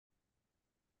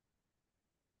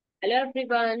Hello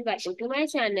everyone, welcome to my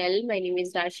channel. My name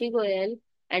is Rashi Goyal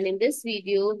and in this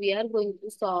video we are going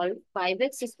to solve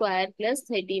 5x square plus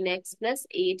 13x plus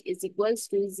 8 is equals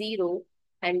to 0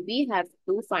 and we have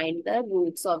to find the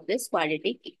roots of this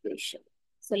quadratic equation.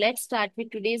 So let's start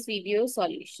with today's video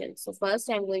solution. So first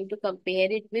I'm going to compare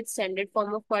it with standard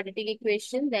form of quadratic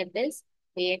equation, that is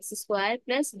ax square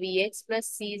plus bx plus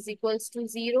c is equals to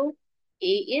 0. A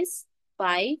is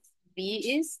 5,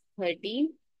 b is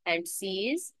 13 and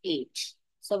c is 8.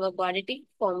 So our quadratic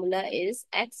formula is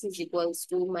x is equals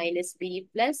to minus b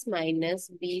plus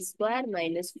minus b square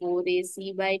minus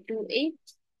 4ac by 2a.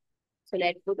 So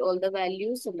let's put all the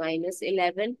values. So minus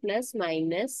 11 plus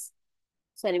minus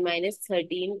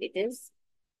 13, it is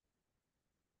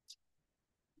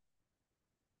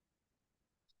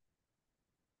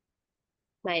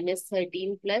minus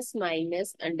 13 plus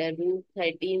minus under root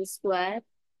 13 square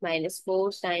minus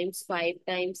 4 times 5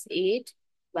 times 8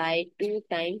 by 2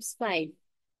 times 5.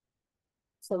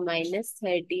 So minus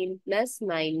 13 plus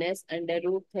minus under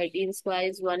root 13 square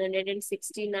is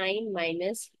 169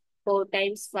 minus 4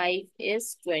 times 5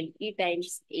 is 20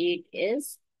 times 8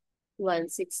 is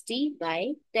 160 by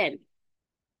 10.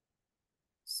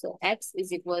 So x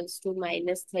is equals to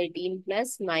minus 13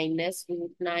 plus minus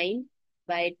root 9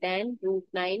 by 10. Root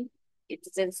 9, it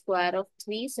is a square of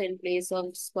 3. So in place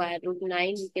of square root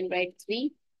 9, we can write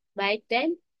 3 by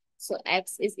 10. So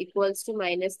x is equals to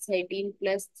minus 13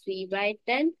 plus 3 by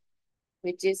 10,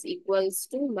 which is equals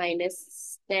to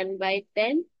minus 10 by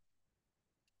 10,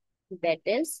 that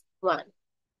is 1.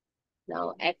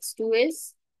 Now x2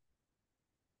 is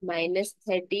minus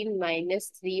 13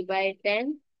 minus 3 by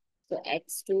 10. So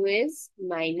x2 is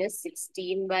minus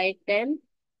 16 by 10,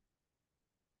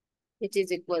 which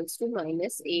is equals to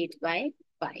minus 8 by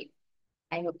 5.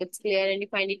 I hope it's clear and you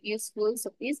find it useful. So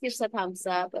please give us a thumbs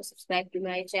up or subscribe to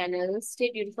my channel. Stay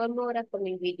tuned for more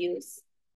upcoming videos.